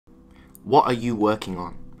What are you working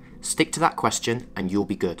on? Stick to that question and you'll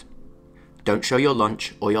be good. Don't show your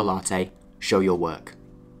lunch or your latte, show your work.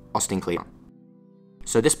 Austin Kleon.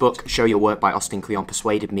 So this book, Show Your Work by Austin Kleon,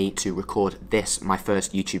 persuaded me to record this, my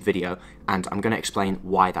first YouTube video, and I'm going to explain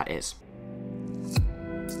why that is.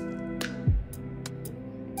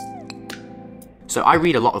 So I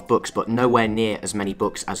read a lot of books, but nowhere near as many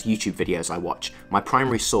books as YouTube videos I watch. My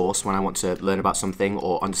primary source when I want to learn about something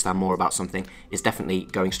or understand more about something is definitely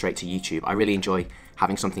going straight to YouTube. I really enjoy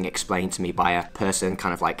having something explained to me by a person,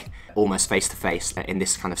 kind of like almost face to face in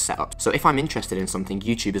this kind of setup. So if I'm interested in something,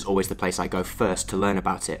 YouTube is always the place I go first to learn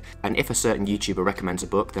about it. And if a certain YouTuber recommends a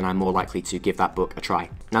book, then I'm more likely to give that book a try.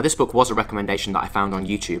 Now this book was a recommendation that I found on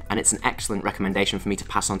YouTube, and it's an excellent recommendation for me to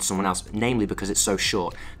pass on to someone else, namely because it's so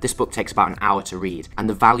short. This book takes about an hour to read, and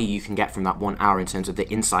the value you can get from that 1 hour in terms of the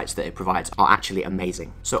insights that it provides are actually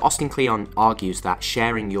amazing. So Austin Kleon argues that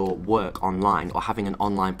sharing your work online or having an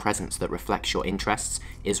online presence that reflects your interests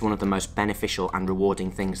is one of the most beneficial and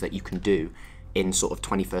rewarding things that you can do in sort of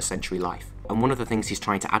 21st century life. And one of the things he's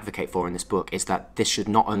trying to advocate for in this book is that this should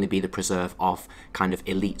not only be the preserve of kind of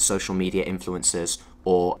elite social media influencers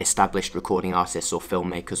or established recording artists or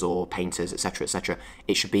filmmakers or painters, etc., etc.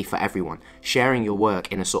 It should be for everyone. Sharing your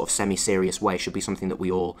work in a sort of semi-serious way should be something that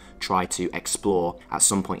we all try to explore at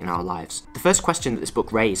some point in our lives. The first question that this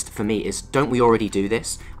book raised for me is, don't we already do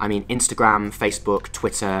this? I mean, Instagram, Facebook,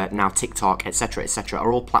 Twitter, now TikTok, etc., etc.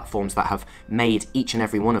 are all platforms that have made each and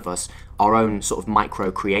every one of us our own sort of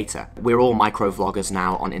micro creator. We're all micro vloggers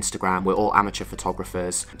now on Instagram, we're all amateur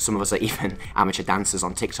photographers, some of us are even amateur dancers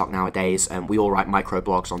on TikTok nowadays, and we all write micro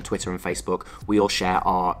blogs on Twitter and Facebook. We all share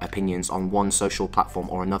our opinions on one social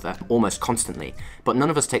platform or another almost constantly, but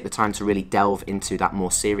none of us take the time to really delve into that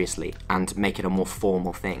more seriously and make it a more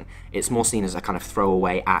formal thing. It's more seen as a kind of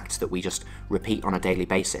throwaway act that we just repeat on a daily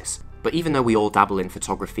basis. But even though we all dabble in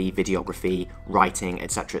photography, videography, writing,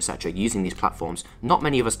 etc., using these platforms, not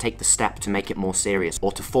many of us take the step to make it more serious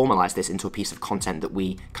or to formalize this into a piece of content that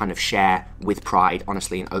we kind of share with pride,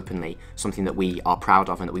 honestly and openly, something that we are proud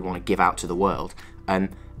of and that we want to give out to the world. And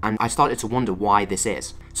I started to wonder why this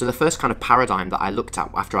is. So the first kind of paradigm that I looked at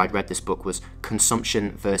after I'd read this book was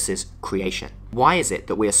consumption versus creation. Why is it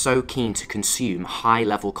that we are so keen to consume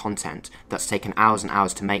high-level content that's taken hours and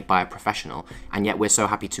hours to make by a professional, and yet we're so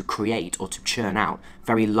happy to create or to churn out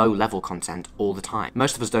very low-level content all the time?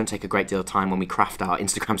 Most of us don't take a great deal of time when we craft our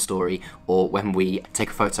Instagram story or when we take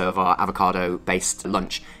a photo of our avocado-based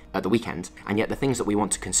lunch at the weekend, and yet the things that we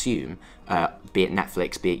want to consume, be it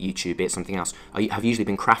Netflix, be it YouTube, be it something else, have usually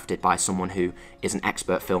been crafted by someone who is an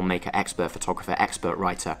expert filmmaker, expert photographer, expert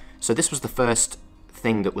writer. So this was the first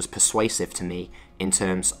thing that was persuasive to me in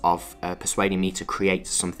terms of persuading me to create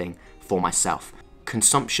something for myself.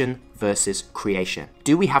 Consumption versus creation.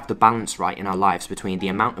 Do we have the balance right in our lives between the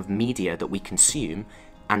amount of media that we consume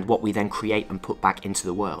and what we then create and put back into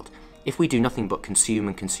the world? If we do nothing but consume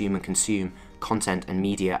and consume and consume content and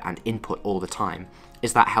media and input all the time,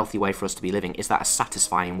 is that a healthy way for us to be living? Is that a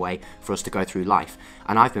satisfying way for us to go through life?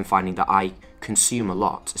 And I've been finding that I consume a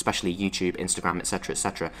lot, especially YouTube, Instagram,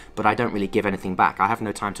 etc., but I don't really give anything back. I have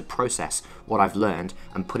no time to process what I've learned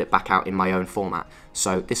and put it back out in my own format.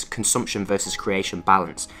 So this consumption versus creation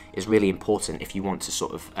balance is really important if you want to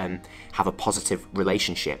sort of have a positive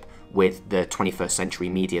relationship with the 21st century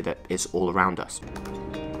media that is all around us.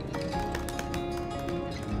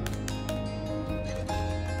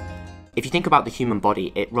 If you think about the human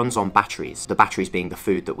body, it runs on batteries, the batteries being the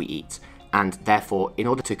food that we eat. And therefore, in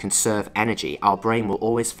order to conserve energy, our brain will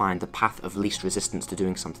always find the path of least resistance to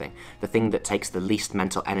doing something. The thing that takes the least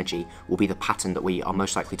mental energy will be the pattern that we are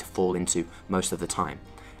most likely to fall into most of the time.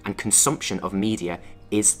 And consumption of media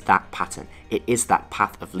is that pattern. It is that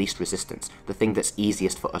path of least resistance. The thing that's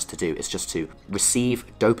easiest for us to do is just to receive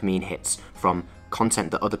dopamine hits from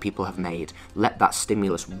content that other people have made, let that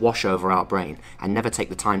stimulus wash over our brain, and never take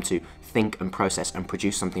the time to think and process and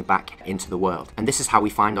produce something back into the world. And this is how we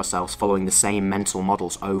find ourselves following the same mental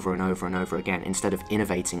models over and over and over again, instead of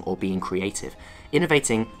innovating or being creative.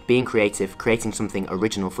 Innovating, being creative, creating something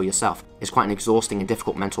original for yourself is quite an exhausting and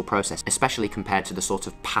difficult mental process, especially compared to the sort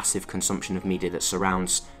of passive consumption of media that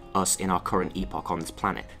surrounds us in our current epoch on this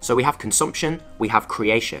planet. So we have consumption, we have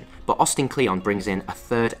creation, but Austin Kleon brings in a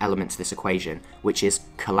third element to this equation, which is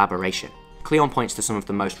collaboration. Kleon points to some of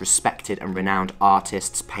the most respected and renowned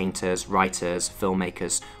artists, painters, writers,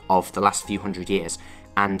 filmmakers of the last few hundred years,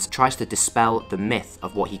 and tries to dispel the myth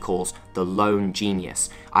of what he calls the lone genius,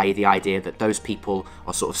 i.e. the idea that those people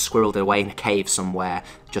are sort of squirreled away in a cave somewhere,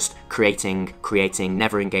 just creating,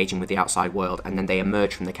 never engaging with the outside world, and then they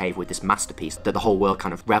emerge from the cave with this masterpiece that the whole world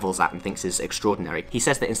kind of revels at and thinks is extraordinary. He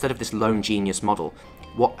says that instead of this lone genius model,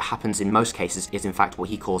 what happens in most cases is in fact what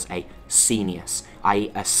he calls a scenius,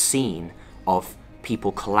 i.e. a scene of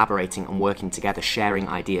people collaborating and working together, sharing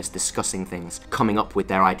ideas, discussing things, coming up with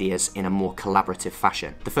their ideas in a more collaborative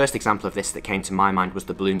fashion. The first example of this that came to my mind was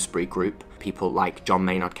the Bloomsbury Group, people like John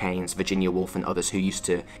Maynard Keynes, Virginia Woolf and others who used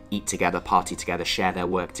to eat together, party together, share their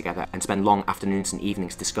work together, and spend long afternoons and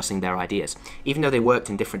evenings discussing their ideas. Even though they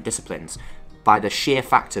worked in different disciplines, by the sheer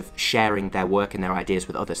fact of sharing their work and their ideas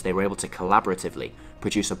with others, they were able to collaboratively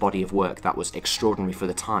produce a body of work that was extraordinary for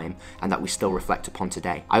the time and that we still reflect upon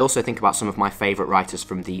today. I also think about some of my favourite writers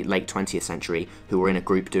from the late 20th century who were in a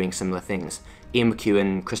group doing similar things. Ian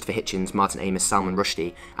McEwan, Christopher Hitchens, Martin Amis, Salman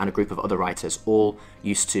Rushdie, and a group of other writers all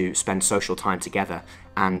used to spend social time together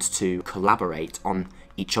and to collaborate on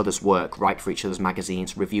each other's work, write for each other's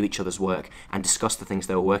magazines, review each other's work, and discuss the things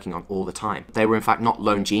they were working on all the time. They were in fact not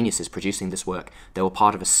lone geniuses producing this work, they were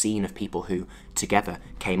part of a scene of people who, together,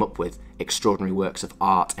 came up with extraordinary works of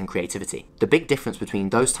art and creativity. The big difference between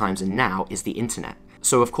those times and now is the internet.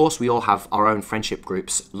 So of course we all have our own friendship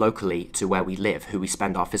groups locally to where we live, who we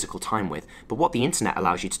spend our physical time with, but what the internet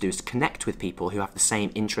allows you to do is connect with people who have the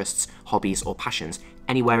same interests, hobbies or passions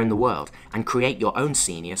anywhere in the world and create your own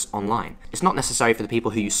scenius online. It's not necessary for the people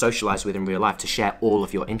who you socialise with in real life to share all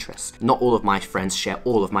of your interests. Not all of my friends share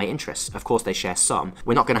all of my interests. Of course they share some.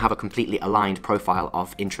 We're not going to have a completely aligned profile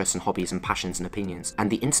of interests and hobbies and passions and opinions. And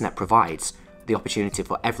the internet provides the opportunity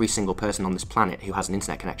for every single person on this planet who has an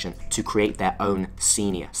internet connection to create their own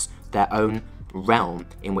scenius, their own realm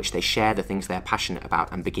in which they share the things they're passionate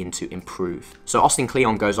about and begin to improve. So Austin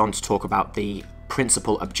Kleon goes on to talk about the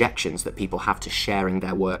principal objections that people have to sharing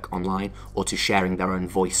their work online or to sharing their own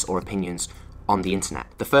voice or opinions on the internet.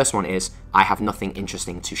 The first one is, I have nothing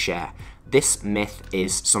interesting to share. This myth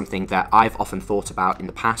is something that I've often thought about in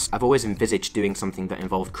the past. I've always envisaged doing something that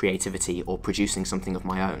involved creativity or producing something of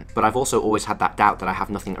my own. But I've also always had that doubt that I have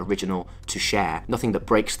nothing original to share, nothing that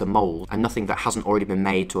breaks the mold, and nothing that hasn't already been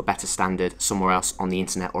made to a better standard somewhere else on the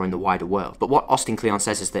internet or in the wider world. But what Austin Kleon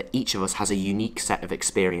says is that each of us has a unique set of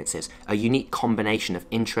experiences, a unique combination of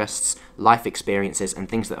interests, life experiences, and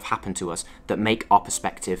things that have happened to us that make our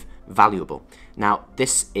perspective valuable. Now,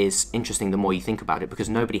 this is interesting the more you think about it, because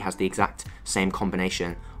nobody has the exact same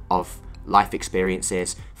combination of life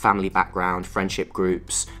experiences, family background, friendship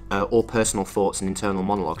groups, or personal thoughts and internal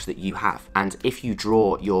monologues that you have. And if you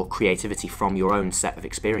draw your creativity from your own set of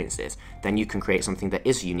experiences, then you can create something that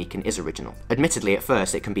is unique and is original. Admittedly, at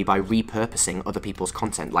first, it can be by repurposing other people's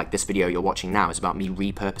content, like this video you're watching now is about me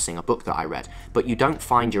repurposing a book that I read. But you don't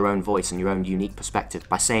find your own voice and your own unique perspective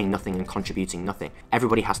by saying nothing and contributing nothing.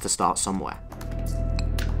 Everybody has to start somewhere.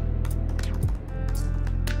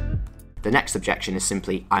 The next objection is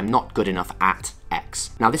simply, I'm not good enough at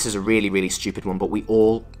X. Now this is a really stupid one, but we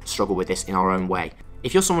all struggle with this in our own way.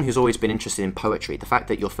 If you're someone who's always been interested in poetry, the fact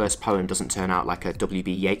that your first poem doesn't turn out like a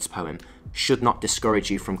W.B. Yeats poem should not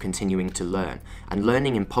discourage you from continuing to learn. And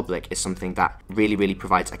learning in public is something that really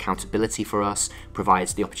provides accountability for us,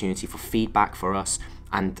 provides the opportunity for feedback for us,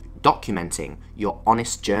 and documenting your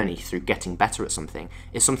honest journey through getting better at something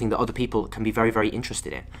is something that other people can be very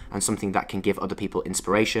interested in, and something that can give other people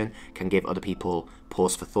inspiration, can give other people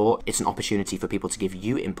pause for thought. It's an opportunity for people to give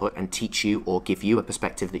you input and teach you or give you a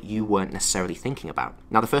perspective that you weren't necessarily thinking about.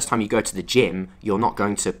 Now, the first time you go to the gym, you're not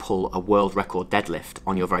going to pull a world record deadlift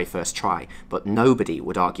on your very first try, but nobody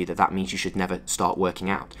would argue that that means you should never start working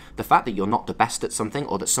out. The fact that you're not the best at something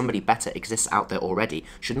or that somebody better exists out there already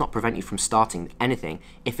should not prevent you from starting anything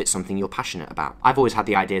if it's something you're passionate about. I've always had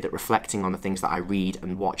the idea that reflecting on the things that I read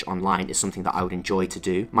and watch online is something that I would enjoy to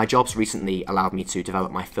do. My jobs recently allowed me to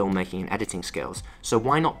develop my filmmaking and editing skills, so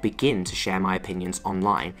why not begin to share my opinions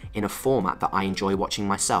online in a format that I enjoy watching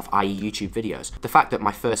myself, i.e. YouTube videos. The fact that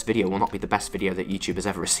my first video will not be the best video that YouTube has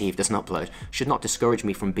ever received as an upload should not discourage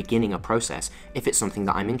me from beginning a process if it's something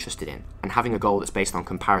that I'm interested in. And having a goal that's based on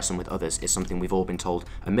comparison with others is something we've all been told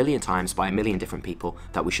a million times by a million different people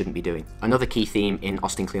that we shouldn't be doing. Another key theme in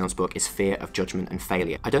Austin Kleon's book is fear of judgment and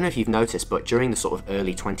failure. I don't know if you've noticed, but during the sort of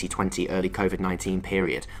early 2020, early COVID-19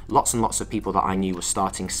 period, lots and lots of people that I knew were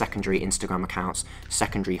starting secondary Instagram accounts,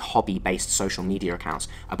 secondary hobby-based social media accounts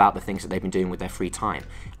about the things that they've been doing with their free time.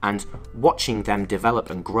 And watching them develop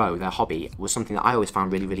and grow their hobby was something that I always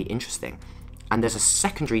found really interesting. And there's a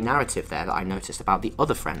secondary narrative there that I noticed about the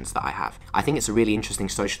other friends that I have. I think it's a really interesting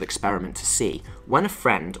social experiment to see when a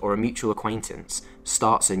friend or a mutual acquaintance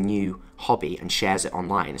starts a new hobby and shares it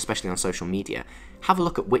online, especially on social media. Have a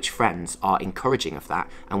look at which friends are encouraging of that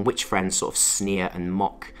and which friends sort of sneer and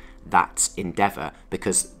mock that endeavor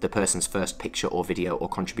because the person's first picture or video or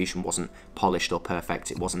contribution wasn't polished or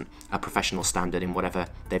perfect, it wasn't a professional standard in whatever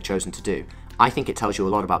they've chosen to do. I think it tells you a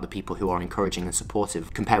lot about the people who are encouraging and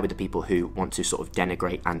supportive compared with the people who want to sort of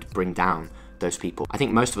denigrate and bring down those people. I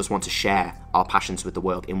think most of us want to share our passions with the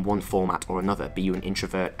world in one format or another, be you an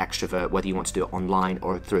introvert, extrovert, whether you want to do it online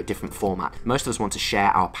or through a different format. Most of us want to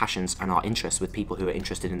share our passions and our interests with people who are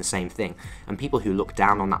interested in the same thing. And people who look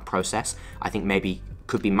down on that process, I think maybe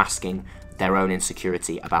could be masking their own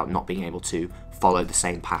insecurity about not being able to follow the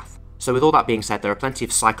same path. So with all that being said, there are plenty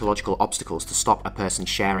of psychological obstacles to stop a person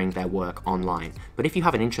sharing their work online. But if you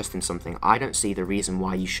have an interest in something, I don't see the reason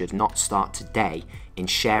why you should not start today in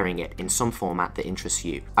sharing it in some format that interests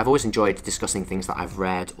you. I've always enjoyed discussing things that I've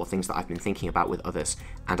read or things that I've been thinking about with others,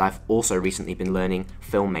 and I've also recently been learning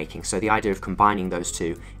filmmaking, so the idea of combining those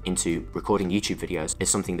two into recording YouTube videos is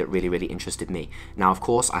something that really interested me. Now of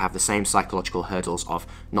course I have the same psychological hurdles of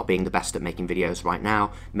not being the best at making videos right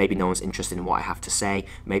now, maybe no one's interested in what I have to say,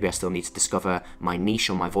 maybe I still need to discover my niche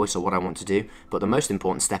or my voice or what I want to do, but the most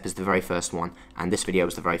important step is the very first one, and this video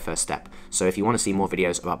was the very first step. So if you want to see more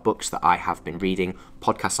videos about books that I have been reading,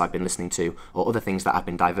 podcasts I've been listening to, or other things that have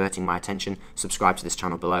been diverting my attention, subscribe to this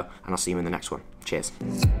channel below, and I'll see you in the next one. Cheers.